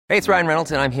Hey, it's Ryan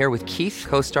Reynolds, and I'm here with Keith,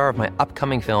 co-star of my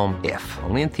upcoming film, If,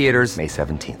 only in theaters May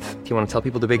 17th. Do you want to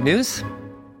tell people the big news?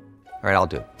 All right,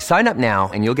 I'll do it. Sign up now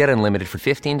and you'll get unlimited for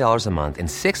 $15 a month and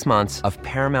 6 months of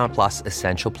Paramount Plus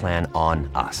Essential Plan on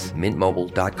us.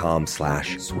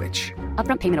 MintMobile.com/switch.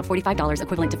 Upfront payment of $45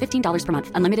 equivalent to $15 per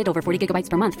month. Unlimited over 40 gigabytes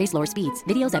per month. Face lower speeds.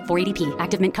 Videos at 480p.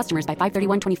 Active Mint customers by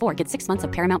 531.24 get 6 months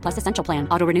of Paramount Plus Essential Plan.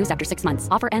 Auto renews after 6 months.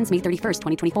 Offer ends May 31st,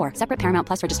 2024. Separate Paramount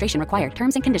Plus registration required.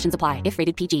 Terms and conditions apply if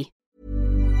rated PG.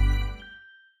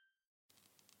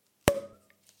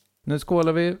 Nu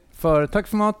skålar vi för tack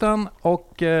för maten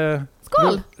och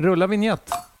skål! Rulla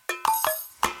vignett.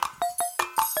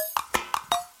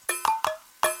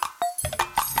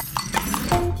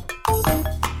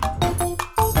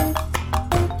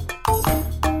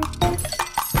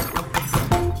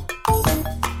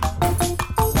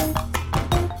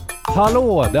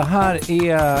 Hallå, det här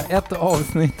är ett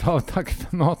avsnitt av Tack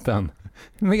för maten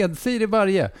med Siri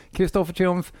Barje, Kristoffer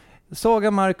Triumf,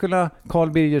 Saga Markula,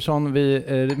 Carl Birgersson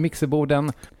vid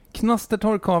mixerborden,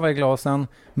 knastertorr kava i glasen,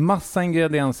 massa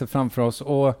ingredienser framför oss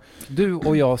och du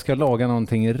och jag ska laga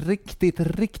någonting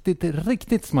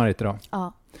riktigt smarrigt idag.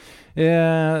 Ja.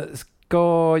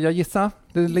 Ska jag gissa?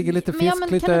 Det ligger lite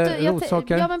fisk, lite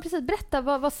rotsaker. Ja, men precis. Berätta,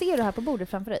 vad ser du här på bordet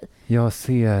framför dig? Jag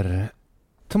ser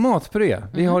tomatpuré.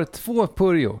 Vi har 2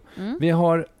 purjo. Vi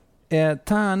har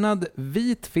tärnad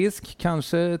vit fisk,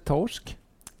 kanske torsk.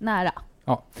 Nära.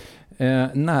 Ja.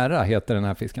 Nära heter den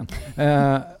här fisken.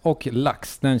 Och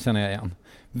lax, den känner jag igen.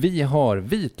 Vi har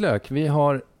vitlök, vi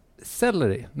har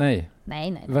selleri. Nej.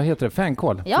 Vad heter det?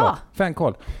 Fänkål. Ja. Förlåt.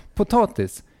 Fänkål.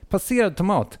 Potatis, passerad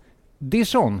tomat,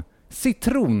 dijon,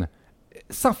 citron,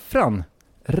 saffran,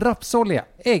 rapsolja,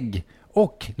 ägg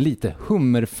och lite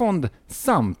hummerfond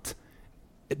samt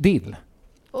dill.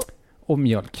 Och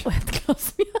mjölk. Och ett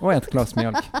glas mjölk. Och ett glas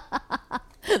mjölk.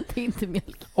 Det är inte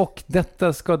mjölk. Och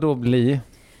detta ska då bli...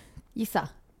 Gissa.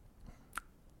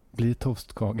 Bli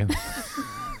toastkagen.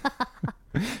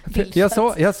 jag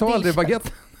sa aldrig baguette.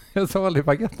 Jag sa aldrig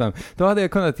baguetten. Då hade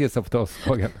jag kunnat gissa på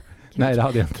toastkagen. Nej, det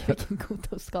hade jag inte. Vilken god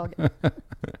toastkagen.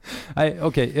 Nej,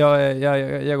 okej.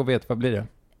 Jag går vet. Vad blir det?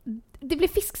 Det blir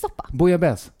fisksoppa.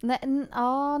 Bouillabaisse?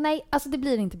 Nej, alltså det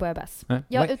blir inte bouillabaisse.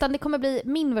 Utan det kommer bli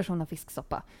min version av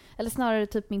fisksoppa. Eller snarare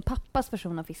typ min pappas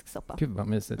version av fisksoppa. Gud vad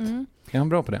mysigt. Är han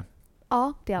bra på det?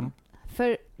 Ja, det är han.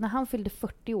 För när han fyllde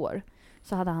 40 år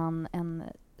så hade han en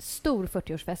stor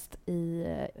 40-årsfest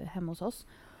hemma hos oss.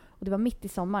 Och det var mitt i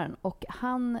sommaren. Och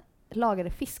han lagade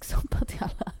fisksoppa till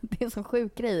alla. Det är en sån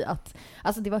sjuk grej att...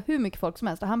 Alltså det var hur mycket folk som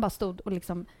helst. Och han bara stod och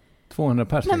liksom... 200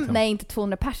 pers liksom. Nej, inte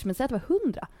 200 pers, men säg att det var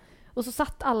 100. Och så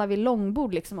satt alla vid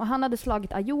långbord liksom. Och han hade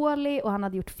slagit aioli och han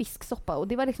hade gjort fisksoppa. Och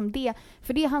det var liksom det...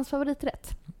 För det är hans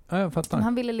favoriträtt. Ja, jag fattar. Så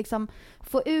han ville liksom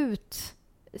få ut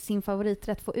sin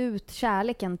favoriträtt, få ut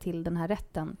kärleken till den här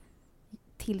rätten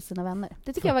till sina vänner.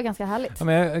 Det tycker jag var ganska härligt. Ja,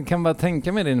 men jag kan bara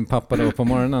tänka mig din pappa då på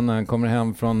morgonen när han kommer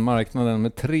hem från marknaden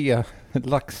med 3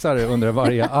 laxar under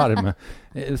varje arm.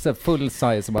 Så full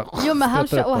size och bara... Jo, men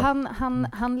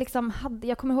han liksom hade...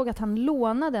 Jag kommer ihåg att han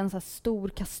lånade en så här stor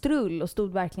kastrull och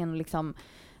stod verkligen och liksom...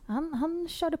 Han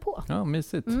körde på. Ja,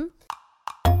 mysigt.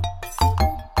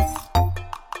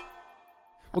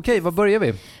 Okej, vad börjar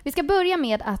vi? Vi ska börja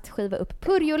med att skiva upp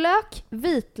purjolök,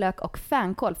 vitlök och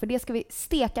fänkål. För det ska vi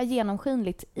steka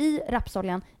genomskinligt i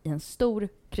rapsoljan i en stor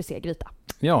creuset-gryta.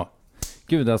 Ja,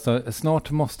 gud alltså,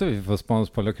 snart måste vi få spons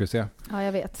på Le Creuset. Ja,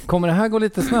 jag vet. Kommer det här gå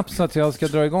lite snabbt så att jag ska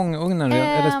dra igång ugnen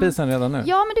eller spisen redan nu?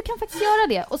 Ja, men du kan faktiskt göra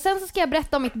det. Och sen så ska jag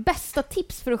berätta om mitt bästa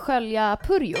tips för att skölja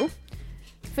purjo.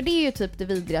 För det är ju typ det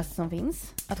vidrigaste som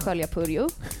finns, att skölja purjo.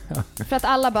 Ja. För att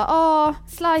alla bara,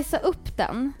 slicea upp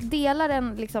den, dela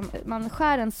den, liksom, man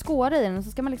skär en skåra i den och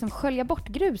så ska man liksom skölja bort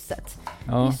gruset.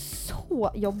 Ja. Det är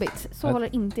så jobbigt. Så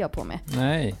håller inte jag på med.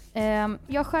 Nej.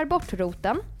 Jag skär bort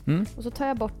roten och så tar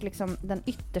jag bort liksom den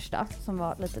yttersta som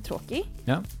var lite tråkig.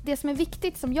 Ja. Det som är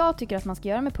viktigt som jag tycker att man ska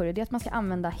göra med purjo, det är att man ska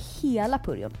använda hela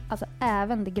purjon, alltså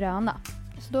även det gröna.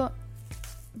 Så då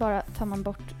bara tar man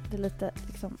bort det lite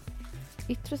liksom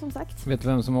yttre som sagt. Vet du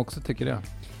vem som också tycker det?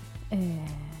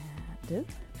 Du?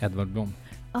 Edvard Blom.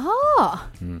 Aha!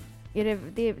 Det är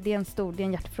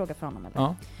en hjärtefråga för honom, eller?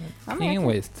 Ja, ingen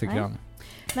waste tycker han.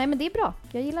 Nej, men det är bra.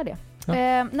 Jag gillar det. Ja.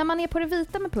 När man är på det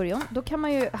vita med purjon, då kan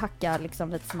man ju hacka liksom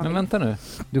lite som man vill. Men vänta nu,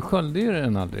 du sköljde ju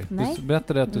den aldrig. Nej. Du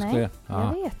berättade att du skulle...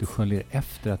 jag vet. Du sköljer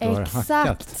efter att du har hackat.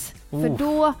 Exakt. För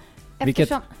då...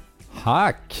 Vilket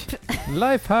hack!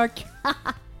 Lifehack!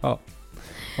 Ja.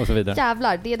 Och så vidare.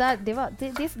 Jävlar, du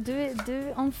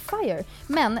är on fire.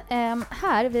 Men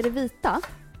här vid det vita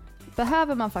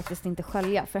behöver man faktiskt inte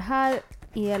skölja. För här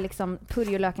är liksom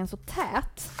purjolöken så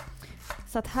tät.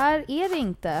 Så att här är det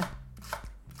inte...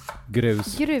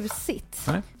 grusigt.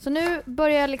 Nej. Så nu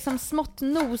börjar jag liksom smått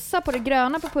nosa på det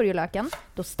gröna på purjolöken.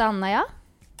 Då stannar jag.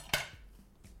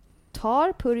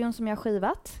 Tar purjon som jag har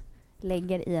skivat.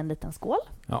 Lägger i en liten skål.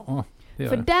 Ja, det gör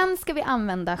För det. den ska vi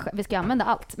använda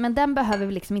allt. Men den behöver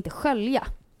vi liksom inte skölja.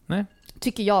 Nej.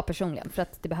 Tycker jag personligen, för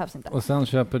att det behövs inte. Och sen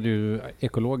köper du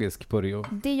ekologisk purjo.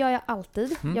 Det gör jag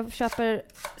alltid. Jag köper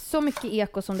så mycket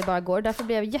eko som det bara går. Därför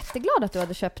blev jag jätteglad att du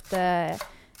hade köpt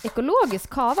ekologisk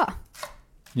kava.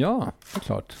 Ja, det är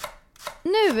klart.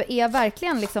 Nu är jag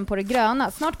verkligen liksom på det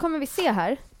gröna. Snart kommer vi se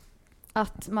här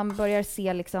att man börjar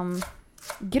se liksom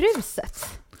gruset.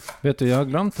 Vet du, jag har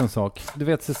glömt en sak. Du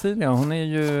vet Cecilia, hon är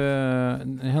ju...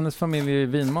 hennes familj är ju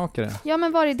vinmakare. Ja,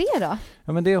 men var är det då?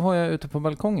 Ja, men det har jag ute på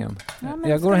balkongen. Ja, men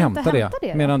jag ska går och du inte hämtar hämta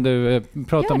det då? medan du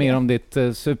pratar Gör mer det. om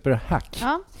ditt superhack.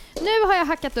 Ja. Nu har jag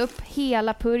hackat upp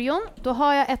hela purjon. Då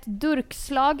har jag ett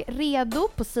durkslag redo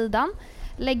på sidan.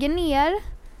 Lägger ner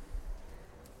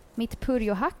mitt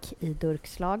purjohack i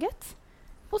durkslaget.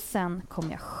 Och sen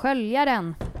kommer jag skölja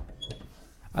den.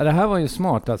 Ja, det här var ju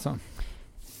smart alltså.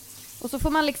 Och så får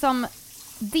man liksom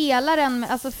dela den,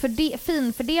 alltså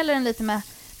finfördela den lite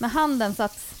med handen så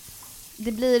att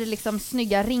det blir liksom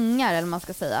snygga ringar, eller vad man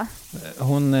ska säga.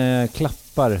 Hon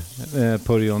klappar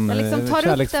purjon Jag liksom tar upp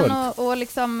kärleksfullt. den och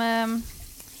liksom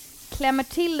klämmer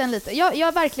till den lite.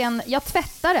 Jag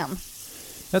tvättar den.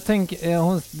 Jag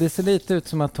tänker, det ser lite ut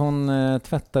som att hon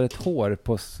tvättar ett hår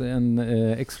på en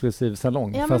exklusiv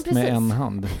salong, Ja, fast med precis. en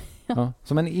hand. Ja.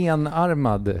 Som en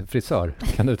enarmad frisör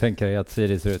kan du tänka dig att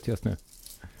Siri ser ut just nu.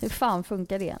 Hur fan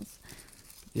funkar det ens?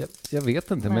 Jag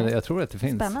vet inte, men Nej. jag tror att det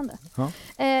finns. Spännande. Ja.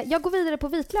 Jag går vidare på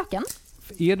vitlöken.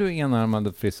 Är du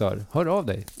enarmad frisör, hör av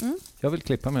dig. Mm. Jag vill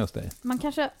klippa med hos dig.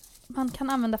 Man kan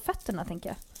använda fötterna, tänker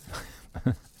jag.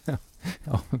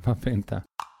 Ja, varför inte?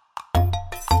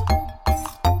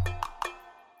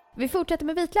 Vi fortsätter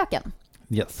med vitlöken.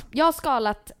 Yes. Jag har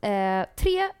skalat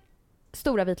 3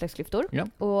 stora vitlöksklyftor. Ja.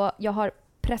 Och jag har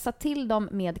pressat till dem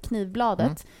med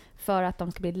knivbladet för att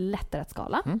de ska bli lättare att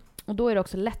skala. Och då är det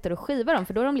också lättare att skiva dem,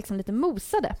 för då är de liksom lite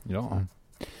mosade. Ja.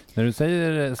 När du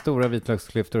säger stora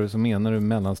vitlöksklyftor så menar du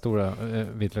mellanstora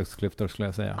vitlöksklyftor, skulle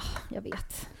jag säga. Jag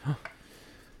vet.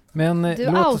 Men, Du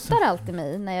outar alltid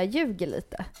mig när jag ljuger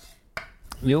lite.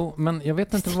 Jo, men jag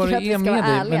vet inte vad det Jag tycker är att vi ska med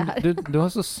vara dig. ärliga Men här. du har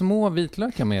så små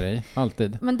vitlökar med dig,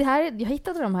 alltid. Men det här, jag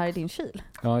hittade dem här i din kyl.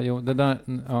 Ja, jo, det där,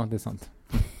 ja, det är sant.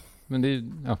 Men det är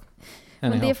ju, ja.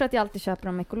 Men det är för att jag alltid köper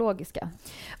de ekologiska.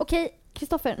 Okej,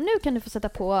 Kristoffer, nu kan du få sätta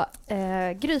på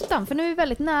grytan. För nu är vi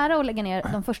väldigt nära att lägga ner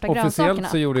de första grönsakerna.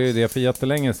 Officiellt så gjorde jag ju det för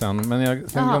jättelänge sedan, men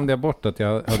sen Aha. glömde jag bort att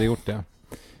jag hade gjort det.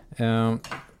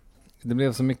 Det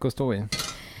blev så mycket att stå i.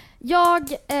 Jag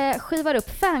skivar upp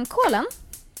fänkålen.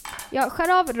 Jag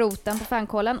skär av roten på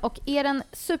fänkålen, och är den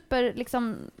super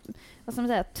liksom, vad ska man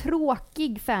säga,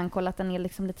 tråkig fänkål, att den är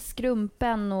liksom lite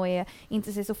skrumpen och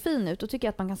inte ser så fin ut, då tycker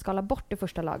jag att man kan skala bort det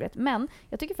första lagret. Men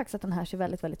jag tycker faktiskt att den här ser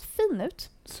väldigt, väldigt fin ut.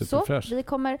 Superfräsch. Så vi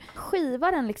kommer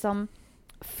skiva den liksom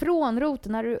från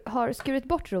roten. När du har skurit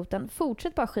bort roten,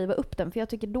 fortsätt bara skiva upp den, för jag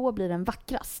tycker då blir den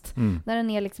vackrast. När den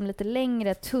är liksom lite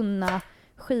längre, tunna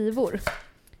skivor.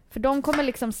 För de kommer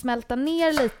liksom smälta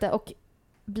ner lite och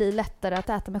bli lättare att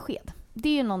äta med sked. Det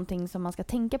är ju någonting som man ska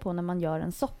tänka på när man gör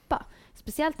en soppa.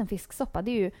 Speciellt en fisksoppa.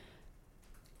 Det är ju,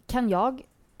 kan jag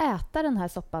äta den här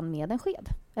soppan med en sked?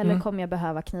 Eller kommer jag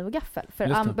behöva kniv och gaffel?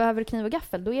 För behöver du kniv och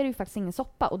gaffel, då är det ju faktiskt ingen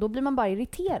soppa. Och då blir man bara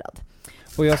irriterad.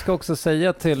 Och jag ska också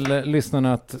säga till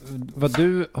lyssnarna att vad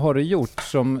du har gjort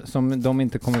som de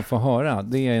inte kommer få höra,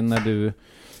 det är när du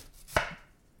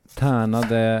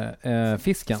tärnade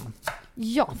fisken.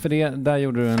 Ja. För där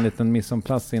gjorde du en liten mise en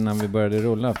place innan vi började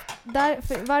rulla.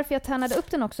 Varför jag tärnade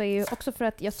upp den också är ju också för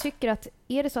att jag tycker att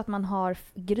är det så att man har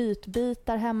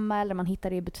grytbitar hemma eller man hittar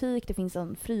det i butik, det finns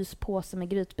en fryspåse med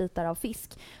grytbitar av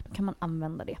fisk, då kan man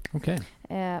använda det. Okej.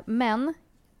 Men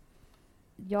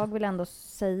jag vill ändå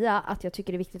säga att jag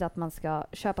tycker det är viktigt att man ska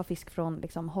köpa fisk från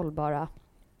liksom hållbara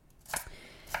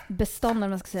bestånd,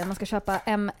 man ska säga. Man ska köpa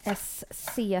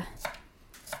MSC-märkt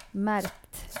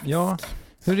fisk. Ja.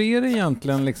 Hur är det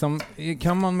egentligen? Liksom,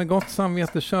 kan man med gott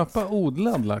samvete köpa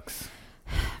odlad lax?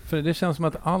 För det känns som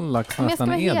att all lax nästan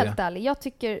är det. Om jag ska vara helt ärlig,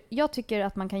 jag tycker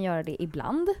att man kan göra det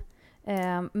ibland.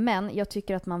 Men jag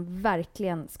tycker att man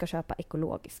verkligen ska köpa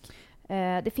ekologisk.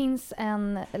 Det finns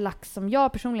en lax som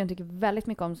jag personligen tycker väldigt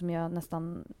mycket om, som jag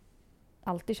nästan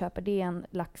alltid köper. Det är en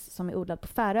lax som är odlad på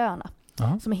Färöarna.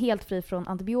 Aha. Som är helt fri från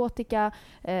antibiotika.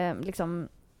 Liksom,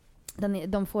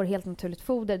 de får helt naturligt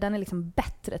foder. Den är liksom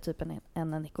bättre typ än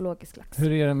en ekologisk lax.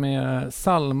 Hur är det med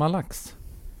salmalax?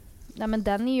 Nej, men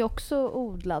den är ju också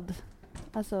odlad.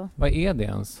 Alltså, Vad är det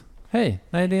ens? Hej!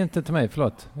 Nej, det är inte till mig.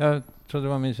 Förlåt. Jag trodde det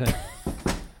var min tjej.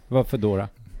 Det var för Dora.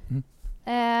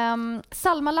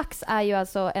 Salmalax är ju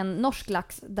alltså en norsk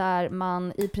lax där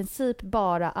man i princip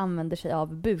bara använder sig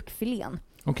av bukfilén.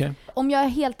 Okej. Om jag är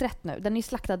helt rätt nu, den är ju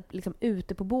slaktad liksom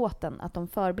ute på båten, att de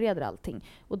förbereder allting.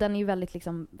 Och den är ju väldigt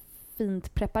liksom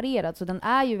fint preparerad, så den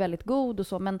är ju väldigt god och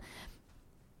så, men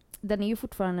den är ju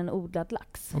fortfarande en odlad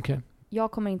lax. Okej.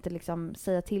 Jag kommer inte liksom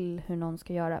säga till hur någon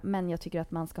ska göra, men jag tycker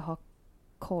att man ska ha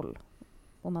koll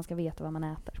och man ska veta vad man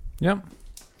äter. Ja.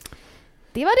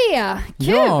 Det var det!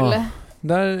 Kul! Ja.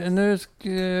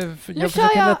 Jag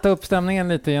försöker lätta upp stämningen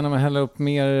lite genom att hälla upp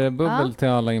mer bubbel till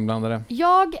alla inblandade.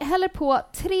 Jag häller på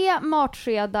 3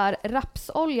 matskedar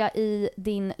rapsolja i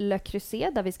din Le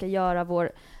Creuset där vi ska göra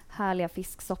vår härliga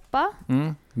fisksoppa.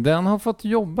 Den har fått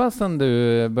jobba sedan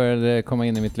du började komma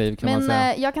in i mitt liv, kan man säga.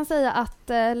 Men jag kan säga att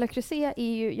Le Creuset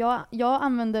är ju... Jag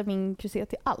använder min Creuset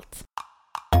till allt.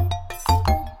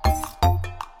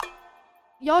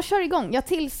 Jag kör igång. Jag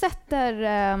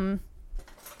tillsätter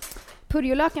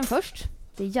purjolöken först.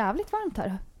 Det är jävligt varmt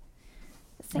här.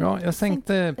 Jag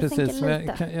sänkte precis.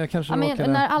 Jag kanske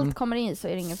när allt kommer in så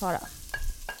är det ingen fara.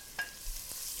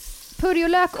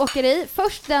 Purjolök åker i.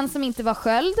 Först den som inte var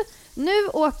sköljd. Nu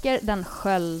åker den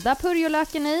sköljda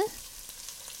purjolöken i.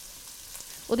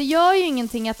 Och det gör ju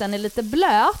ingenting att den är lite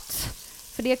blöt.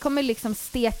 För det kommer liksom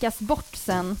stekas bort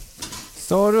sen.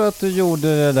 Sa du att du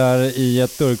gjorde det där i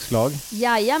ett durkslag?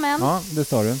 Jajamän. Ja, det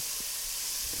sa du.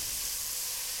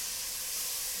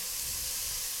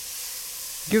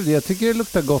 Gud, jag tycker det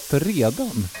luktar gott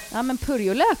redan. Ja, men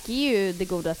purjolök är ju det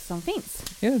godaste som finns.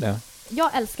 Är det?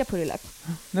 Jag älskar purjolök.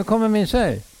 Nu kommer min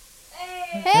tjej.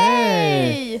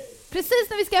 Hej! Precis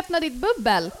när vi ska öppna ditt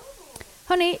bubbel.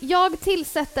 Hörrni, jag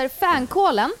tillsätter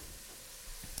fänkålen.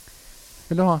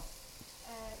 Vill du ha?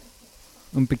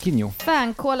 Un pequeño.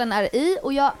 Fänkålen är i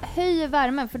och jag höjer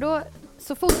värmen för då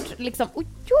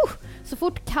så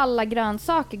fort kalla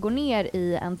grönsaker går ner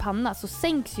i en panna så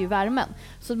sänks ju värmen.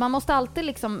 Så man måste alltid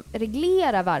liksom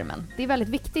reglera värmen. Det är väldigt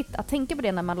viktigt att tänka på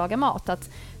det när man lagar mat, att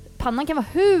pannan kan vara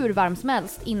hur varm som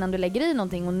helst innan du lägger i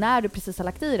någonting och när du precis har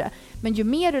lagt i det. Men ju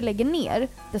mer du lägger ner,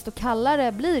 desto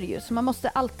kallare blir det ju. Så man måste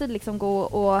alltid liksom gå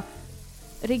och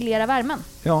reglera värmen.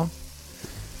 Ja.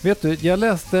 Vet du, jag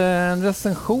läste en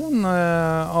recension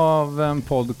av en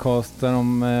podcast där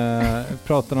de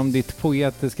pratade om ditt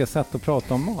poetiska sätt att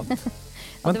prata om mat.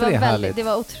 Var inte det härligt? Det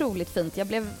var otroligt fint. Jag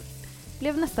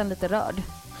blev nästan lite rörd.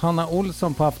 Hanna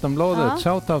Olsson på Aftonbladet,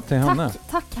 shoutout till henne.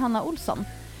 Tack Hanna Olsson.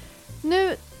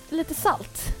 Nu lite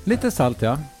salt. Lite salt,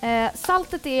 ja.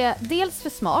 Saltet är dels för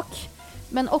smak,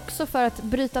 men också för att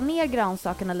bryta ner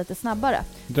grönsakerna lite snabbare.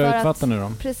 Dra ut vatten ur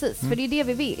dem. Precis, för det är det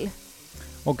vi vill.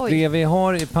 Och det vi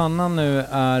har i pannan nu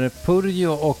är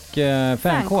purjo och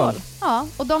fänkål. Ja,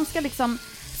 och de ska liksom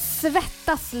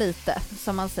svettas lite,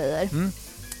 som man säger.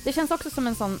 Det känns också som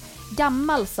en sån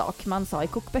gammal sak man sa i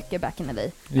kokböcker back in the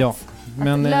day. Ja,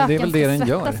 men det är väl det den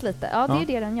gör. Lite. Ja, det är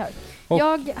det den gör. Och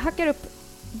jag hackar upp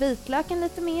vitlöken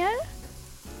lite mer.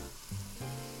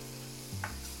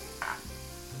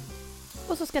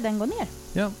 Och så ska den gå ner.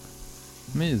 Ja,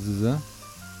 mys.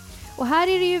 Och här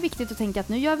är det ju viktigt att tänka att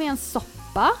nu gör vi en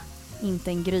soppa,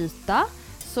 inte en gryta.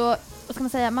 Så vad ska man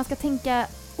säga, man ska tänka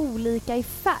olika i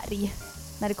färg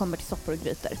när det kommer till soppor och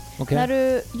grytor. Okay. När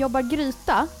du jobbar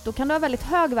gryta, då kan du ha väldigt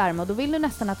hög värme och då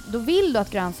vill du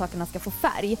att grönsakerna ska få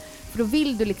färg. För då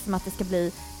vill du liksom att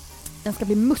den ska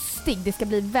bli mustig, det ska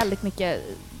bli väldigt mycket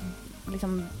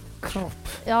liksom kropp.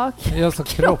 Ja, jag sa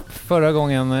kropp förra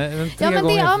gången. Men det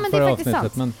är faktiskt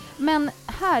sant. Men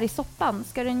här i soppan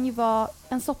ska den ju vara...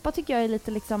 En soppa tycker jag är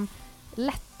lite liksom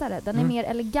lättare. Den är mer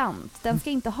elegant. Den ska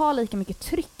inte ha lika mycket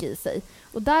tryck i sig.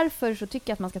 Och därför så tycker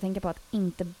jag att man ska tänka på att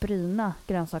inte bryna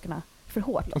grönsakerna för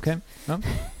hårt. Okej. Ja.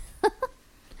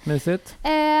 Mysigt.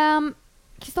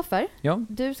 Kristoffer,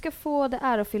 du ska få det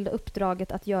ärofyllda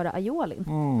uppdraget att göra aiolin.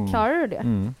 Klarar du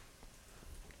det?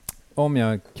 Om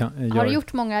jag kan, har du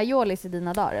gjort många aiolis i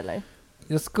dina dagar, eller?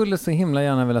 Jag skulle så himla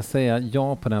gärna vilja säga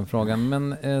ja på den frågan,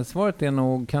 men svaret är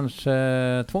nog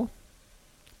kanske 2.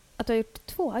 Att du har gjort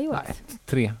 2 aiolis? Nej,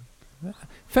 3.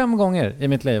 5 gånger i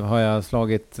mitt liv har jag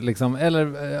slagit liksom,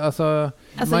 eller alltså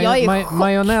jag är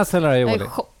majonnäs eller aioli. Jag är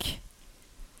chock.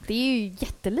 Det är ju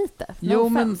jättelite.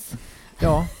 Men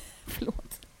ja.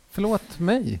 Förlåt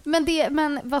mig.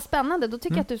 Men vad spännande, då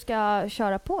tycker jag att du ska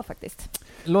köra på faktiskt.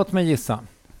 Låt mig gissa.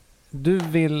 Du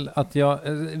vill att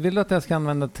jag ska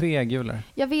använda 3 äggulor?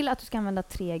 Jag vill att du ska använda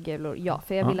 3 äggulor, ja.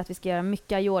 För jag vill att vi ska göra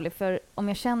mycket aioli. För om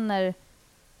jag känner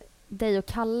dig och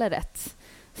Kalle rätt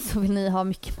så vill ni ha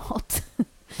mycket mat.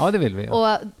 Ja, det vill vi.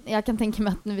 Och jag kan tänka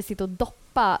mig att nu vi sitter och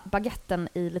doppar baguetten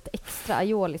i lite extra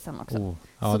aioli sen också.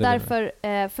 Så därför,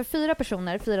 för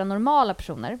 4 normala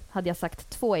personer hade jag sagt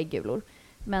 2 äggulor.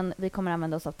 Men vi kommer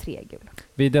använda oss av 3 äggulor.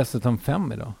 Vi är dessutom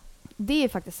 5 idag. Det är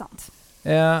faktiskt sant.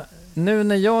 Nu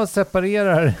när jag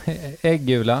separerar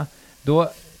äggula,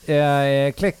 då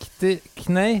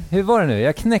hur var det nu?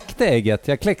 Jag knäckte ägget,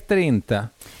 jag kläckte det inte.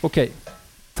 Okej,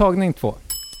 tagning 2.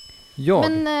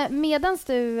 Men medans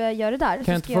du gör det där... Kan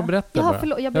jag inte få berätta bara?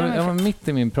 Förlåt, jag var mitt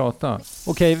i min prata.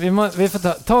 Okej, vi får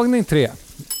ta tagning 3.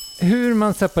 Hur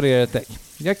man separerar ett ägg.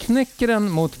 Jag knäcker den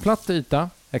mot platt yta.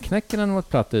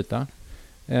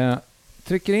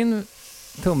 Trycker in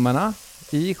tummarna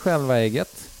i själva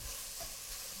ägget.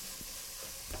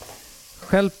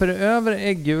 Skälper över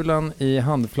äggulan i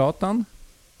handflatan.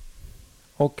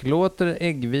 Och låter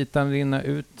äggvitan rinna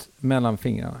ut mellan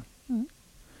fingrarna.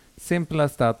 Simple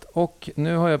as that. Och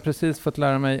nu har jag precis fått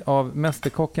lära mig av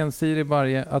mästerkocken Siri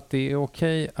Barje att det är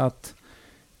okej att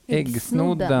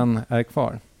äggsnodden är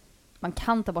kvar. Man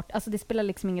kan ta bort, alltså det spelar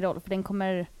liksom ingen roll för den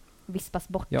kommer vispas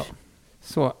bort. Ja,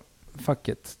 så fuck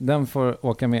it. Den får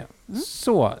åka med.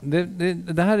 Så,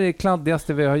 det här är det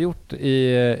kladdigaste vi har gjort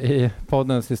i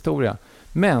poddens historia.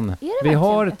 Men vi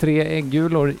har 3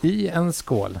 äggulor i en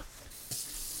skål.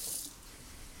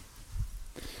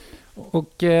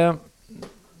 Och...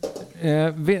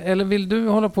 eller vill du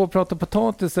hålla på och prata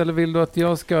potatis eller vill du att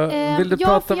jag ska...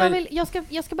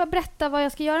 Jag ska bara berätta vad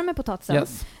jag ska göra med potatisen.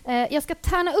 Yes. Jag ska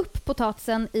tärna upp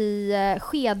potatisen i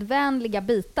skedvänliga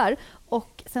bitar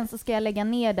och sen så ska jag lägga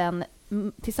ner den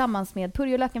tillsammans med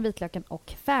purjolöken, vitlöken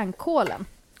och fänkålen.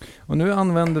 Och nu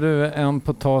använder du en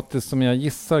potatis som jag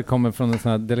gissar kommer från en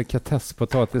sån här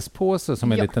delikatesspotatispåse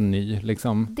som är lite ny.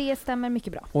 Liksom. Det stämmer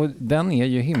mycket bra. Och den är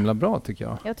ju himla bra tycker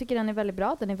jag. Jag tycker den är väldigt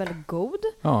bra. Den är väldigt god.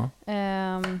 Ja.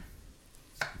 Men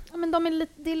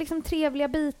det är liksom trevliga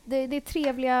det är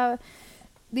trevliga...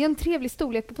 Det är en trevlig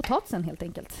storlek på potatisen helt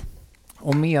enkelt.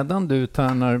 Och medan du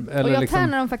tärnar... Eller och jag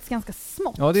tärnar dem faktiskt ganska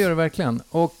smått. Ja, det gör du verkligen.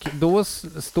 Och då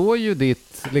står ju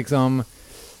ditt liksom...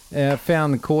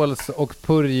 fänkåls och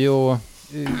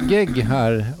purjo-gegg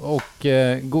här och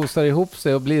gosar ihop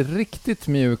sig och blir riktigt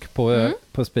mjuk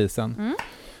på spisen.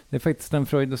 Det är faktiskt en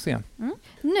fröjd att se.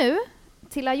 Nu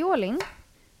till aiolin,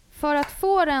 för att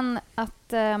få den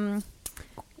att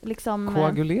liksom...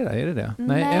 Koagulera, är det?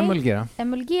 Nej, emulgera.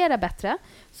 Emulgera bättre,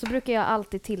 så brukar jag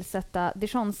alltid tillsätta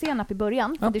dijonsenap i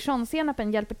början. För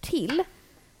dijonsenapen hjälper till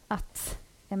att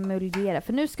emulgera.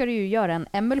 För nu ska du ju göra en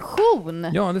emulsion.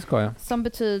 Ja, det ska jag. Som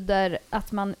betyder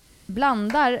att man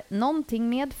blandar någonting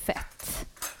med fett.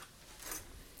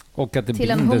 Och att det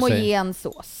till en homogen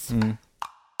sås.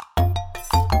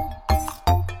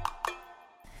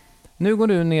 Nu går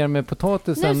du ner med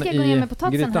potatisen nu ska jag gå ner med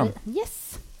grytan. Här.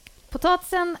 Yes.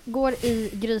 Potatisen går i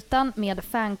grytan med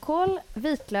fänkål,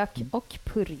 vitlök och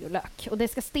purjolök. Och det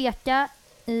ska steka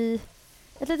i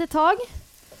ett litet tag.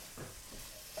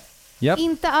 Yep.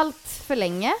 Inte allt för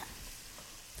länge.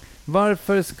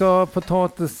 Varför ska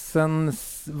potatisen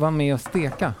vara med och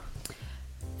steka?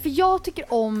 För jag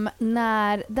tycker om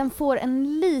när den får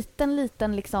en liten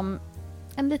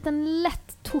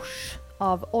lätt tusch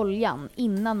av oljan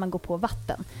innan man går på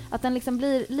vatten. Att den liksom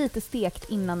blir lite stekt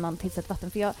innan man tillsätter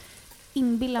vatten. För jag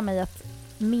inbillar mig att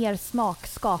mer smak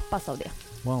skapas av det.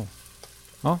 Wow.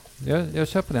 Ja, jag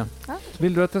köper det. Ja.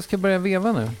 Vill du att jag ska börja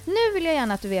veva nu? Nu vill jag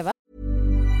gärna att du vevar.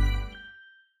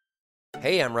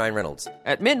 Hey, I'm Ryan Reynolds.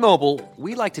 At Mint Mobile,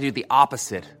 we like to do the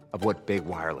opposite of what Big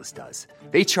Wireless does.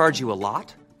 They charge you a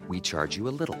lot, we charge you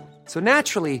a little. So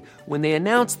naturally, when they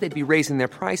announced they'd be raising their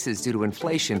prices due to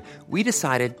inflation, we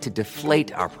decided to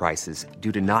deflate our prices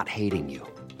due to not hating you.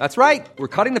 That's right. We're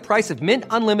cutting the price of Mint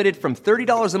Unlimited from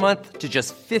 $30 a month to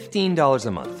just $15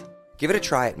 a month. Give it a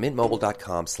try at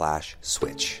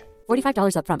mintmobile.com/switch.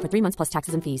 $45 up front for 3 months plus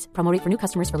taxes and fees. Promo rate for new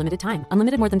customers for limited time.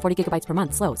 Unlimited more than 40 gigabytes per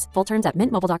month. Slows full terms at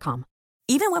mintmobile.com.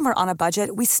 Even when we're on a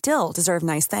budget, we still deserve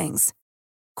nice things.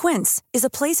 Quince is a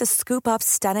place to scoop up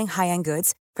stunning high-end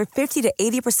goods for 50 to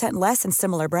 80% less than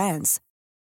similar brands.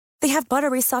 They have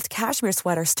buttery soft cashmere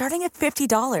sweaters starting at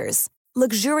 $50,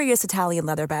 luxurious Italian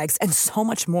leather bags, and so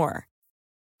much more.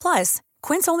 Plus,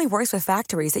 Quince only works with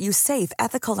factories that use safe,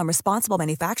 ethical, and responsible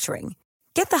manufacturing.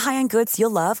 Get the high-end goods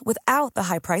you'll love without the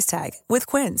high price tag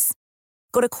with Quince.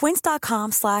 Go to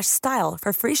quince.com/style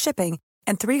for free shipping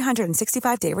and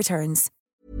 365-day returns.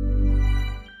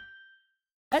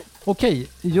 Okej,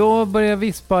 jag börjar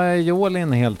vispa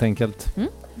aiolin helt enkelt.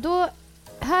 Då,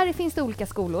 här finns det olika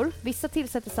skolor. Vissa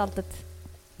tillsätter saltet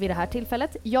vid det här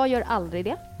tillfället. Jag gör aldrig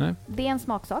det. Nej. Det är en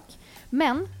smaksak.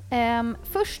 Men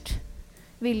först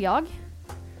vill jag...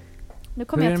 Nu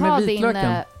kommer jag ta din...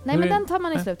 Nej, men den tar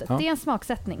man i slutet. Ja. Det är en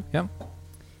smaksättning. Ja.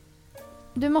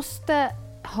 Du måste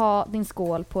ha din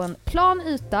skål på en plan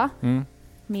yta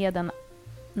med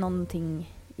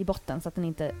någonting i botten så att den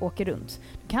inte åker runt.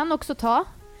 Du kan också ta...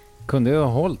 Kunde jag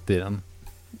ha hållit i den?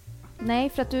 Nej,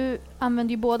 för att du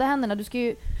använder ju båda händerna. Du ska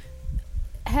ju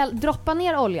droppa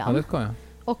ner oljan. Ja, det ska jag.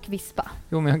 Och vispa.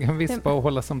 Jo, men jag kan vispa och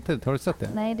hålla samtidigt. Har du sett det?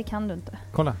 Nej, det kan du inte.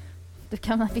 Kolla. Du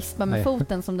kan vispa med Nej.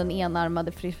 foten som den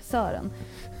enarmade frisören.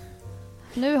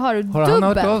 Nu har du Har dubbelt. han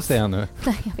hört av sig ännu?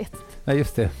 Nej, jag vet inte. Nej,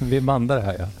 just det. Vi bandar det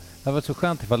här, ja. Det hade varit så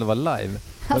skönt ifall det var live.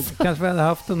 Alltså, Kanske vi hade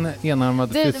haft en enarmad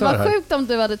det frisör var här. sjukt om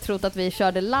du hade trott att vi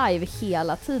körde live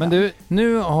hela tiden. Men du,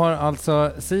 nu har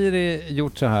alltså Siri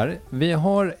gjort så här. Vi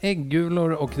har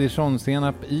äggulor och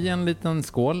dijonsenap i en liten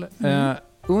skål.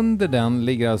 Under den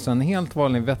ligger alltså en helt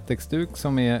vanlig wettexduk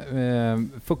som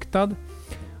är fuktad.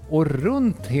 Och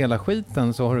runt hela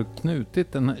skiten så har du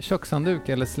knutit en kökshandduk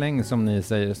eller släng som ni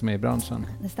säger som är i branschen.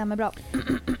 Det stämmer bra.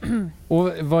 Och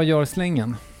vad gör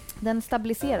slängen? Den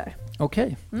stabiliserar.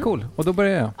 Okej, cool. Och då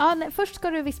börjar jag. Ja, nej, först ska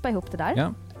du vispa ihop det där.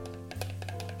 Ja.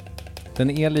 Den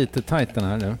är lite tajt den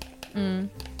här nu.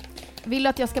 Vill du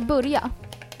att jag ska börja?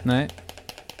 Nej.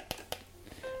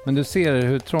 Men du ser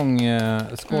hur trång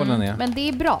skålen är. Men det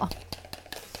är bra.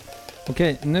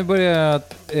 Okej, nu börjar jag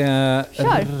att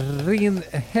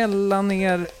hälla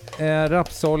ner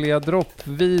rapsolja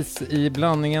droppvis i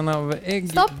blandningen av ägg.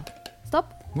 Stopp.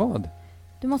 Vad?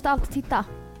 Du måste alltid titta.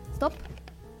 Stopp.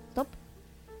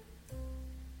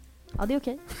 Ja, det är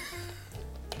okej.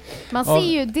 Man ser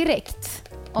ju direkt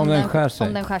om den skär sig.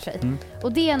 Om den skär sig.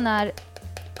 Och det är när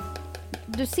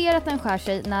du ser att den skär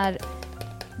sig när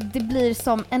det blir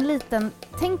som en liten,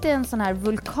 tänk dig en sån här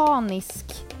vulkanisk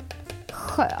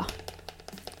sjö.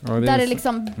 Ja, där det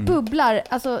liksom bubblar,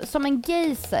 alltså som en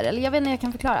geyser, eller jag vet inte hur jag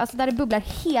kan förklara, alltså där det bubblar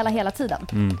hela tiden.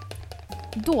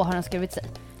 Då har den skurit sig.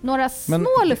 Några små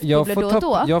luftbubblor då och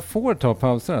då. Jag får ta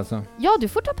pauser alltså? Ja, du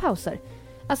får ta pauser.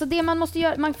 Alltså det man måste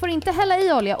göra, man får inte hälla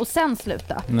i olja och sen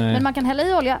sluta. Nej. Men man kan hälla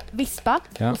i olja, vispa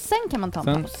och sen kan man ta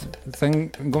en paus.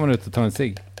 Sen går man ut och tar en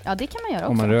cigg. Ja, det kan man göra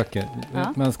också. Om man röker.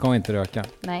 Ja. Man ska inte röka.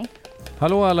 Nej.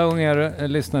 Hallå alla unga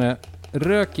lyssnare.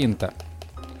 Rök inte.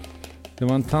 Det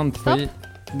var en tant Stopp.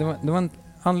 det var en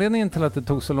anledningen till att det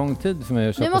tog så lång tid för mig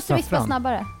att köpa Nu måste vi vispa saffran.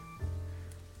 snabbare.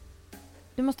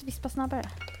 Du måste vispa snabbare.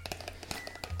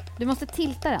 Du måste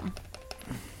tilta den.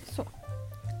 Så.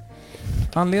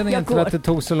 Anledningen till att det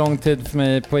tog så lång tid för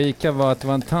mig på ICA var att det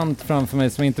var en tant framför mig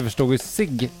som inte förstod hur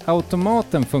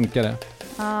ciggautomaten funkade.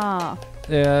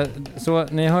 Så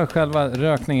ni hör själva,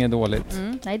 rökning är dåligt.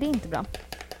 Nej, det är inte bra.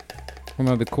 Hon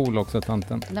hade cool också,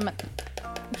 tanten. Nej men,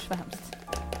 usch vad hemskt.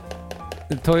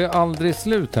 Det tar ju aldrig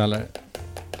slut heller.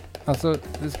 Alltså,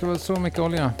 det ska vara så mycket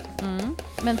olja.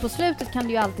 Men på slutet kan du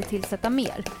ju alltid tillsätta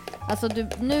mer. Alltså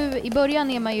nu i början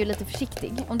är man ju lite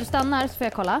försiktig. Om du stannar så får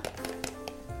jag kolla.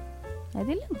 Nej,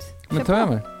 det är lugnt. Men ta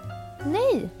över.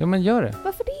 Nej. Ja, men gör det.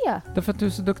 Varför det? Därför att du är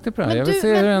så duktig på det här. Men Jag vill du-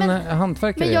 se hur men- en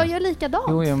hantverkare Men jag är. gör likadant.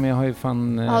 Jo, ja, men jag har ju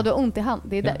fan... Ja, du har ont i hand.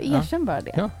 Det är där. Ja. Erkänn bara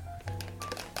det. Ja.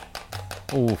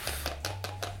 Uff.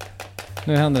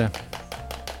 Nu händer det.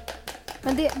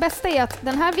 Men det bästa är att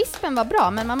den här vispen var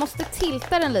bra, men man måste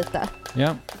tilta den lite.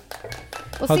 Ja.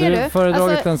 Och Hade ser du du?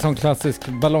 föredragit Alltså, en sån klassisk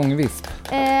ballongvisp?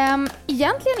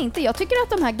 egentligen inte. Jag tycker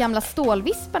att de här gamla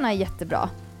stålvisparna är jättebra.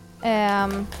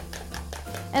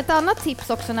 Ett annat tips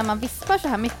också när man vispar så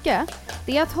här mycket,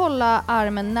 det är att hålla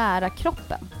armen nära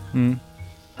kroppen.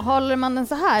 Håller man den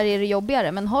så här är det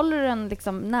jobbigare, men håller du den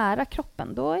liksom nära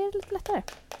kroppen, då är det lite lättare.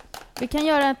 Vi kan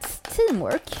göra ett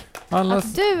teamwork.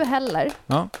 Att du häller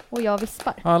och jag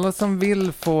vispar. Alla som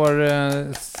vill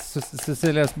får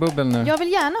Cecilias bubbel nu. Jag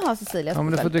vill gärna ha Cecilias Ja,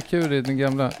 men du får bubbel. dricka ur i den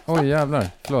gamla. Oj, jävlar.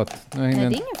 Förlåt. Nu Nej, det är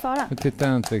ingen fara. Nu tittar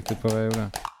jag inte riktigt på vad jag gjorde.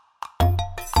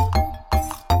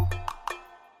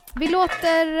 Vi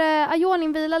låter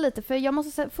ajonin vila lite, för jag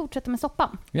måste fortsätta med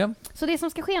soppan. Ja. Så det som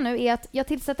ska ske nu är att jag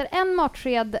tillsätter en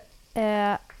matsked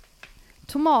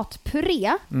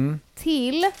tomatpuré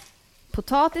till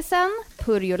potatisen,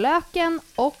 purjolöken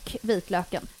och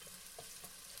vitlöken.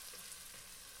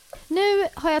 Nu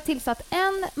har jag tillsatt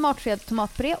en matsked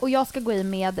tomatpuré och jag ska gå i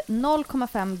med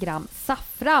 0,5 gram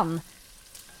saffran.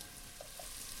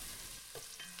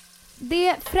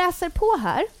 Det fräser på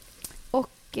här och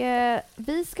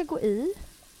vi ska gå i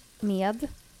med...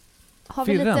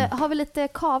 Har vi lite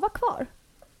kava kvar?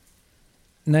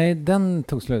 Nej, den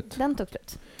tog slut. Den tog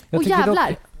slut. Jag Och tycker jävlar,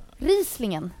 dock-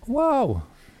 Rieslingen. Wow!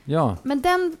 Ja, Men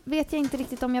den vet jag inte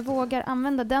riktigt om jag vågar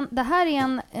använda. Det här är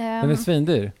en... den är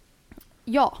svindyr.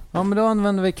 Ja, Ja, men då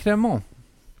använder vi cremant.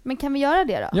 men kan vi göra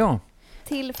det då? Ja.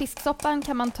 Till fisksoppan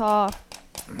kan man ta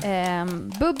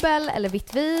bubbel eller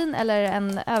vitt vin eller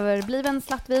en överbliven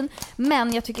slattvin.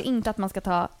 Men jag tycker inte att man ska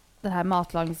ta det här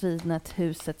matlagningsvinet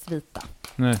Husets vita.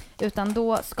 Nej. Utan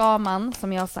då ska man,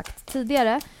 som jag har sagt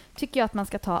tidigare, tycker jag att man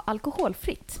ska ta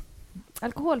alkoholfritt.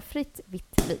 Alkoholfritt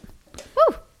vitt vin.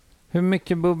 Hur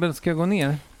mycket bubbel ska gå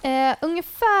ner?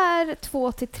 Ungefär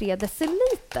 2-3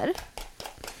 deciliter.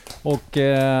 Och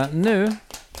nu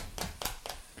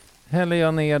häller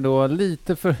jag ner då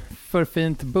lite för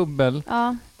fint bubbel.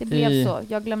 Ja, det blev så.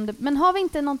 Jag glömde. Men har vi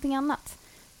inte någonting annat?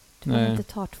 Du behöver inte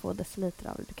ta 2 deciliter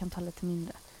av det. Du kan ta lite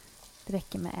mindre. Det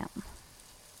räcker med 1.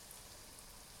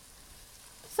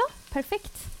 Så,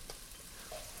 perfekt.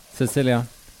 Cecilia,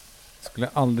 skulle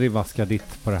aldrig vaska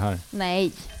ditt på det här.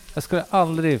 Nej. Jag skulle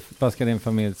aldrig vaska din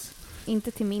familjs.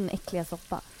 Inte till min äckliga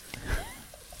soppa.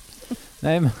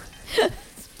 Nej, men...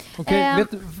 Okej,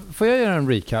 får jag göra en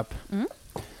recap? Mm.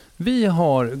 Vi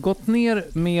har gått ner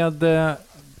med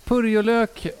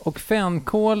purjolök och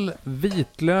fänkål,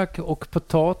 vitlök och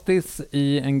potatis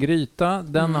i en gryta.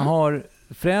 Den har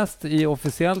fräst i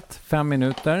officiellt 5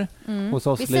 minuter. Hos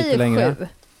oss vi lite längre. 7.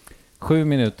 7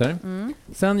 minuter.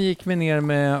 Sen gick vi ner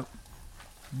med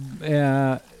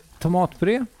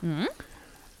tomatpuré.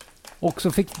 Och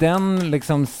så fick den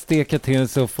liksom steka till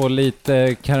sig och få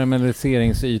lite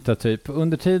karamelliseringsyta typ.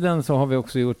 Under tiden så har vi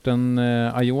också gjort en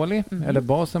aioli, eller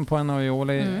basen på en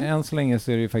aioli. Än så länge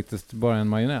så är det ju faktiskt bara en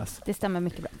majonnäs. Det stämmer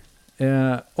mycket bra.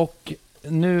 Och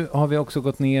nu har vi också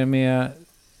gått ner med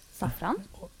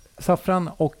saffran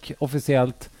och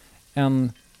officiellt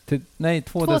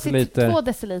 2 deciliter. 2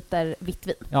 deciliter vitt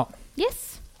vin. Ja.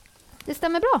 Yes, det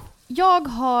stämmer bra. Jag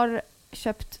har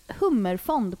köpt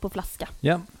hummerfond på flaska.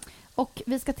 Ja. Och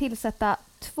vi ska tillsätta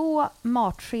 2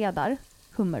 matskedar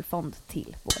hummerfond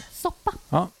till vår soppa.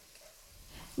 Ja.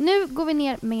 Nu går vi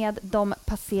ner med de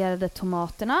passerade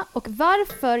tomaterna. Och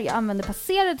varför jag använder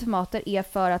passerade tomater är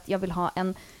för att jag vill ha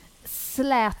en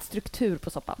slät struktur på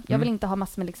soppan. Jag vill inte ha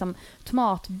massor med liksom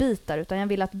tomatbitar, utan jag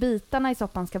vill att bitarna i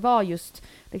soppan ska vara just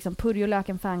liksom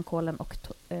purjolöken, fänkålen och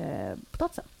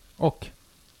potatisen. Och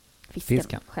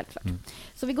fisken. Självklart.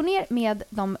 Så vi går ner med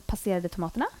de passerade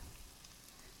tomaterna.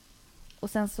 Och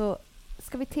sen så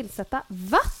ska vi tillsätta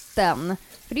vatten.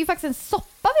 För det är ju faktiskt en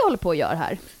soppa vi håller på att göra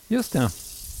här. Just det.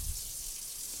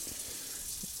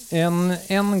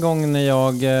 En gång när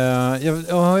jag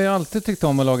har ju alltid tyckt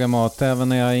om att laga mat, även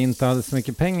när jag inte hade så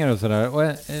mycket pengar och sådär.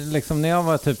 Och liksom när jag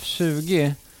var typ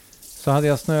 20 så hade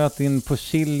jag snöat in på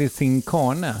chili sin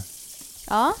carne.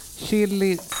 Ja.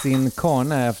 Chili sin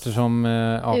carne eftersom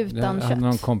jag hade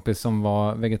någon kompis som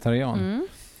var vegetarian.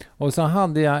 Och så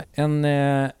hade jag en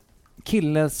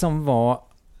kille som var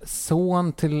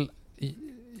son till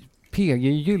PG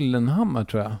Gyllenhammar,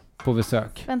 tror jag, på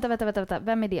besök. Vänta.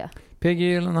 Vem är det? PG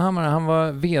Gyllenhammar, han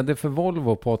var vd för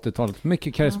Volvo på 80-talet.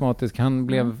 Mycket karismatisk. Han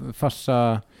blev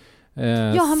farsa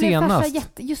han blev farsa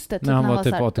just det, typ när han var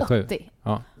typ 87. 80.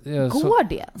 Ja. Går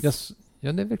det ens?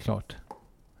 Ja, det är väl klart.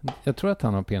 Jag tror att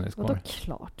han har penis kvar. Vadå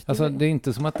klart? Alltså, det är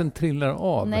inte som att den trillar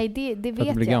av. Nej, det vet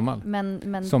att bli jag. Gammal.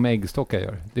 Men... Som äggstockar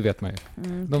gör. Det vet man ju.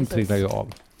 De trillar ju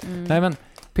av. Nej, men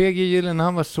PG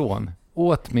Gyllenhammars son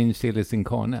åt min chili sin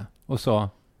carne och sa,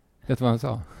 vet du vad han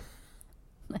sa?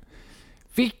 Nej.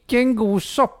 Vilken god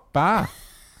soppa!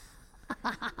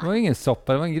 Det var ingen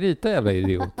soppa, det var en gryta, jävla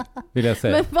idiot, vill jag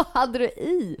säga. Men vad hade du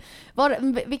i?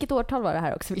 Vilket årtal var det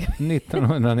här också?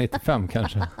 1995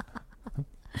 kanske.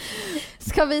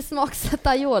 Ska vi smaksätta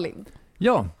aiolin?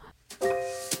 Ja.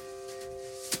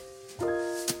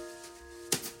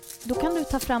 Då kan du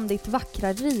ta fram ditt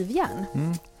vackra rivjärn.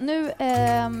 Nu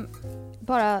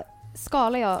bara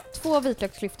skalar jag 2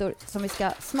 vitlöksklyftor som vi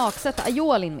ska smaksätta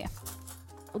aiolin med.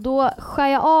 Och då skär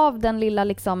jag av den lilla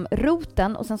liksom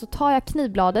roten och sen så tar jag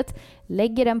knivbladet,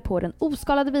 lägger den på den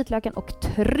oskalade vitlöken och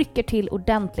trycker till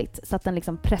ordentligt så att den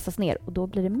liksom pressas ner, och då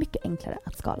blir det mycket enklare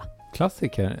att skala.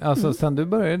 Klassiker. Alltså sen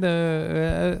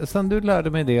du lärde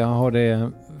mig det har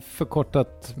det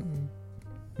förkortat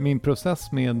min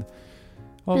process med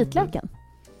vitlöken.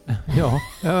 Ja,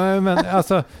 men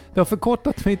alltså det har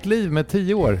förkortat mitt liv med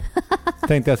 10 år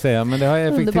tänkte jag säga, men det har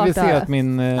effektiviserat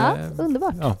min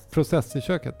process i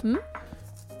köket.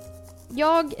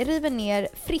 Jag river ner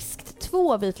friskt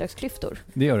 2 vitlöksklyftor.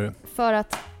 Det gör du. För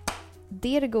att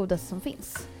det är det godaste som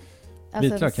finns.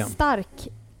 Alltså vitlöken. En stark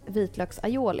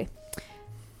vitlöksaioli.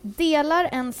 Delar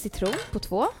en citron på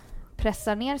 2.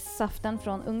 Pressar ner saften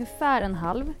från ungefär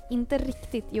 1/2. Inte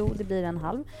riktigt, det blir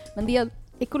 1/2. Men det är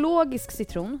ekologisk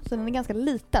citron, så den är ganska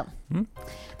liten.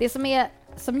 Det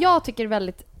som jag tycker är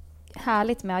väldigt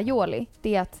härligt med aioli,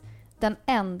 det är att den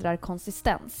ändrar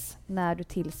konsistens när du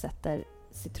tillsätter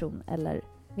citron eller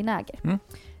vinäger.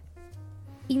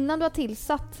 Innan du har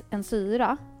tillsatt en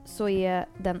syra så är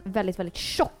den väldigt, väldigt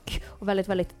tjock och väldigt,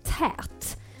 väldigt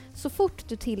tät. Så fort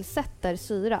du tillsätter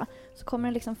syra så kommer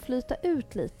den liksom flyta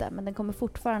ut lite, men den kommer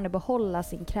fortfarande behålla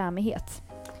sin krämighet.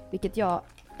 vilket jag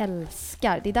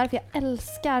älskar. Det är därför jag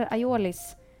älskar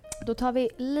aiolis. Då tar vi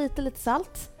lite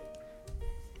salt.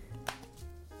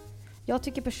 Jag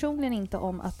tycker personligen inte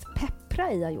om att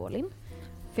peppra i aiolin.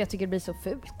 För jag tycker det blir så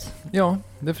fult. Ja,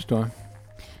 det förstår jag.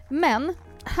 Men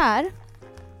här,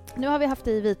 nu har vi haft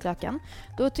i vitlöken.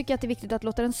 Då tycker jag att det är viktigt att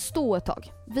låta den stå ett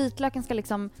tag. Vitlöken ska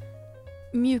liksom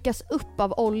mjukas upp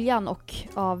av oljan och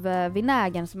av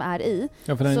vinägern som är i.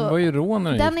 Ja, för den var ju rå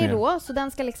när den är rå, så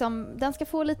den ska liksom, den ska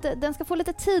få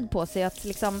lite tid på sig att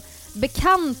liksom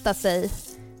bekanta sig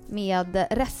med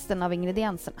resten av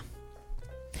ingredienserna.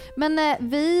 Men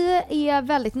vi är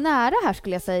väldigt nära här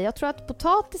skulle jag säga. Jag tror att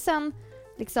potatisen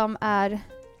liksom är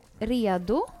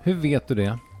redo. Hur vet du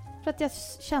det? För att jag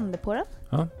kände på den.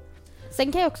 Ja.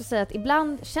 Sen kan jag också säga att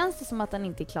ibland känns det som att den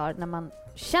inte är klar när man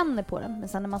känner på den. Men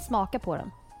sen när man smakar på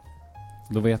den.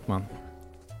 Då vet man.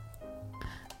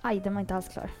 Aj, den var inte alls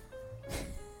klar.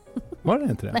 Var det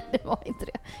inte det? Nej, det var inte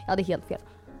det. Jag hade helt fel.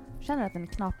 Jag känner att den är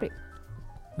knaprig.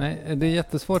 Nej, det är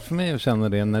jättesvårt för mig att känna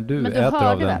det när du men äter av den.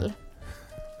 Men du hörde väl?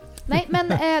 Nej, men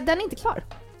den är inte klar.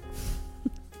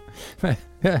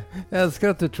 Jag älskar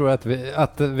att du tror att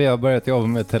vi har börjat jobba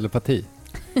med telepati.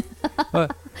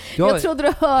 Jag trodde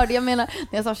du hörde, jag menar,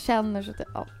 när jag sa känner så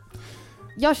ja.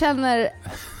 Jag känner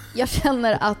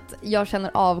att jag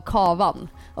känner av kavan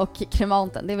och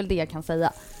kremanten, det är väl det jag kan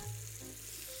säga.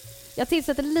 Jag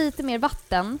tillsätter lite mer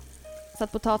vatten så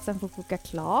att potatisen får koka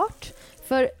klart.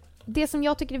 För det som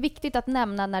jag tycker är viktigt att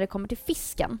nämna när det kommer till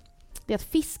fisken, det är att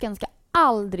fisken ska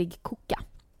aldrig koka.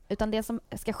 Utan det som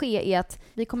ska ske är att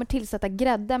vi kommer tillsätta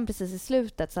grädden precis i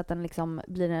slutet så att den liksom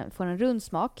får en rund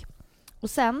smak. Och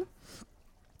sen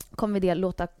kommer vi det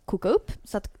låta koka upp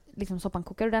så att liksom soppan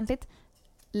kokar ordentligt.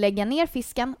 Lägga ner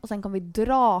fisken och sen kommer vi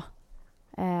dra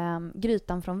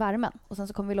grytan från värmen. Och sen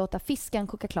så kommer vi låta fisken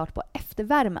koka klart på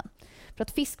eftervärmen. För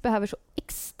att fisk behöver så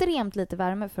extremt lite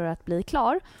värme för att bli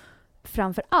klar.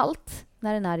 Framför allt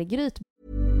när den är i gryt.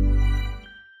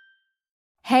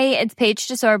 Hey, it's Paige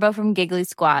DeSorbo from Giggly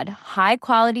Squad. High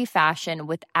quality fashion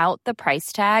without the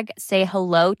price tag. Say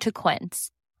hello to Quince.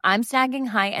 I'm snagging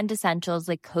high-end essentials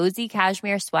like cozy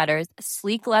cashmere sweaters,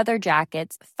 sleek leather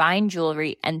jackets, fine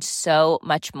jewelry, and so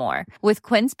much more. With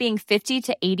Quince being 50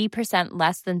 to 80%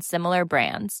 less than similar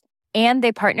brands. And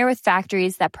they partner with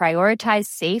factories that prioritize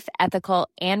safe, ethical,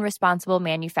 and responsible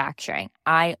manufacturing.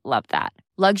 I love that.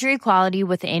 Luxury quality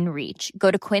within reach.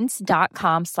 Go to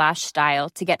quince.com/style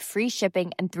to get free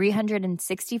shipping and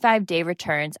 365-day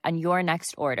returns on your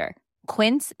next order.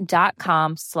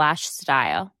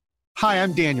 Quince.com/style. Hi,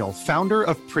 I'm Daniel, founder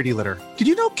of Pretty Litter. Did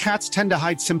you know cats tend to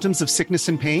hide symptoms of sickness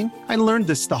and pain? I learned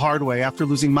this the hard way after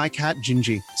losing my cat,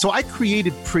 Gingy. So I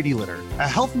created Pretty Litter, a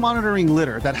health monitoring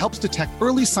litter that helps detect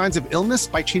early signs of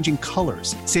illness by changing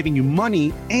colors, saving you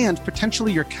money and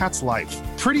potentially your cat's life.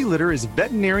 Pretty Litter is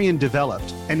veterinarian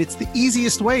developed, and it's the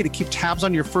easiest way to keep tabs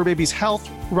on your fur baby's health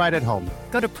right at home.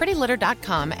 Go to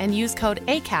prettylitter.com and use code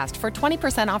ACAST for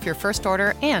 20% off your first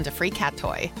order and a free cat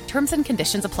toy. Terms and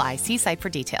conditions apply. See site for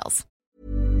details.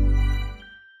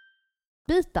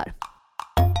 Bitar.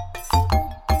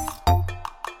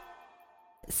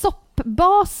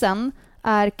 Soppbasen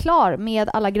är klar med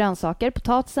alla grönsaker.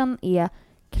 Potatisen är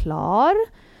klar.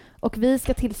 Och vi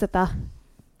ska tillsätta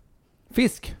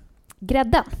fisk.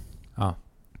 Grädden. Ja.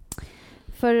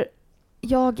 För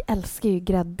jag älskar ju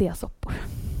gräddiga soppor.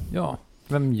 Ja,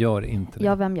 vem gör inte det?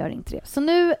 Ja, vem gör inte det? Så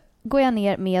nu går jag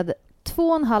ner med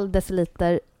 2,5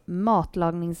 deciliter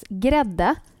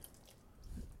matlagningsgrädde.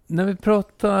 När vi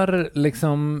pratar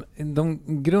liksom de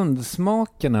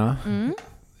grundsmakerna,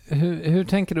 hur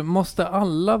tänker du? Måste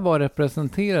alla vara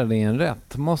representerade i en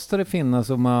rätt? Måste det finnas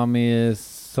umami,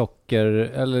 socker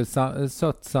eller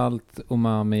sött, salt,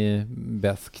 umami,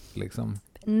 beskt liksom?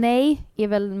 Nej, är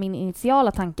väl min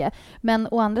initiala tanke. Men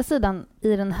å andra sidan,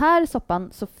 i den här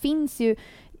soppan så finns ju...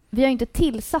 Vi har ju inte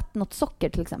tillsatt något socker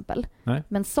till exempel. Nej.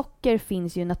 Men socker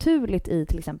finns ju naturligt i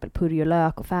till exempel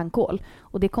purjolök och fänkål.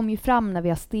 Och det kommer ju fram när vi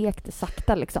har stekt det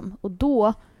sakta liksom. Och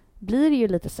då blir det ju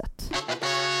lite sött.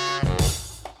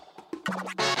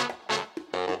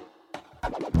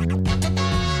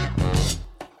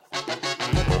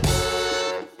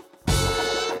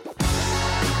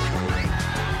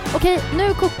 Okej,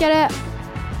 nu kokar det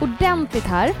ordentligt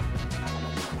här.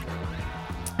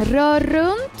 Rör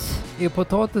runt. Är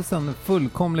potatisen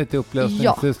fullkomligt i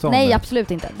upplösningstillstånd? Nej,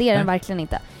 absolut inte. Det är den verkligen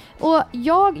inte. Och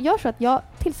jag gör så att jag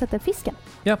tillsätter fisken.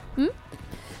 Ja.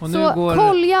 Och nu så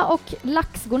kolja och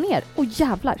lax går ner. Och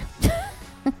jävlar.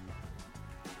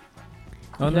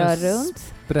 Rör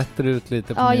runt. Sprätter ut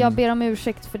lite på jag ber om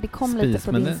ursäkt för det kom lite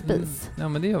på din spis. Ja,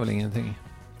 men det gör väl ingenting.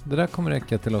 Det där kommer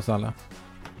räcka till oss alla.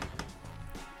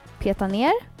 Peta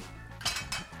ner.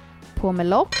 På med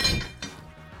lock.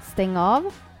 Stäng av.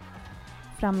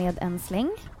 Fram med en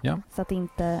släng. Ja. Så att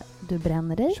inte du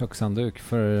bränner dig. Kökshandduk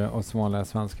för oss vanliga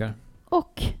svenskar.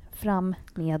 Och fram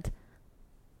med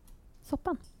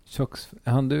soppan.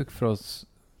 Kökshandduk för oss.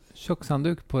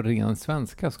 Kökshandduk på ren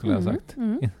svenska skulle jag ha sagt.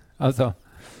 Alltså,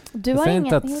 jag säger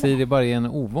inte att Siri bara är en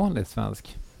ovanlig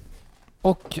svensk.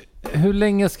 Och hur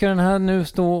länge ska den här nu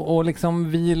stå och liksom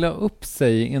vila upp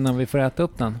sig innan vi får äta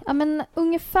upp den? Ja, men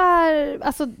ungefär,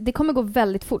 alltså det kommer gå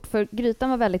väldigt fort för grytan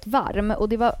var väldigt varm och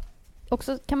det var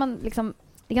också, kan man liksom,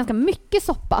 det är ganska mycket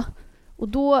soppa och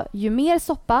då ju mer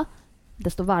soppa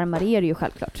desto varmare är det ju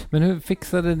självklart. Men hur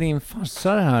fixade din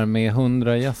farsa det här med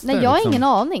 100 gäster? Nej, jag har ingen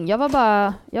aning. Jag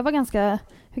var ganska,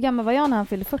 hur gammal var jag när han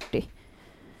fyllde 40?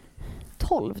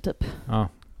 12 typ. Ja.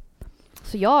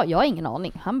 Så jag har ingen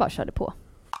aning. Han bara körde på.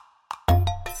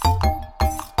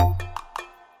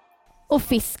 Och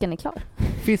fisken är klar.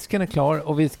 Fisken är klar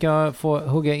och vi ska få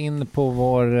hugga in på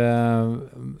vår,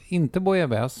 inte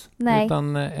bouillabaisse,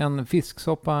 utan en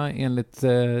fisksoppa enligt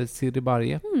Siri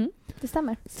Barje. Det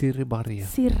stämmer. Siri Barje.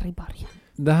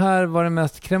 Det här var det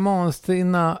mest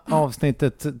kremanstinna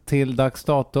avsnittet till dags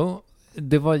dato.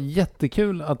 Det var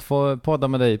jättekul att få podda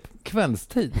med dig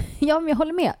kvällstid. Ja, men jag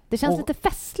håller med. Det känns lite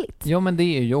festligt. Ja, men det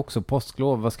är ju också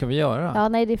påsklov. Vad ska vi göra? Ja,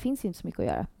 nej, det finns ju inte så mycket att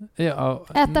göra. Ja,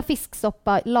 äta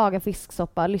fisksoppa, laga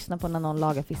fisksoppa, lyssna på när någon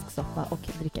lagar fisksoppa och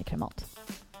dricka kremat.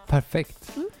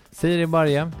 Perfekt. Siri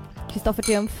Barje. Kristoffer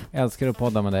Triumf. Älskar att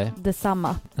podda med dig.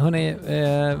 Detsamma. Hörrni,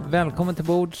 välkommen till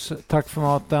bords. Tack för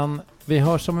maten. Vi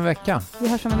hörs om en vecka.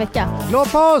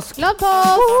 Glad påsk!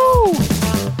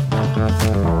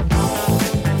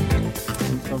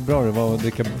 Vad bra det var att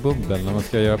dricka bubbel när man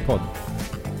ska göra podd.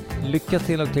 Lycka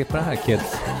till att klippa det här,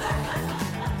 kids.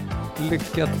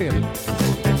 Lycka till.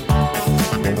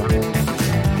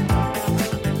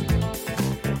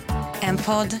 En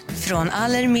podd från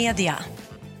Allermedia.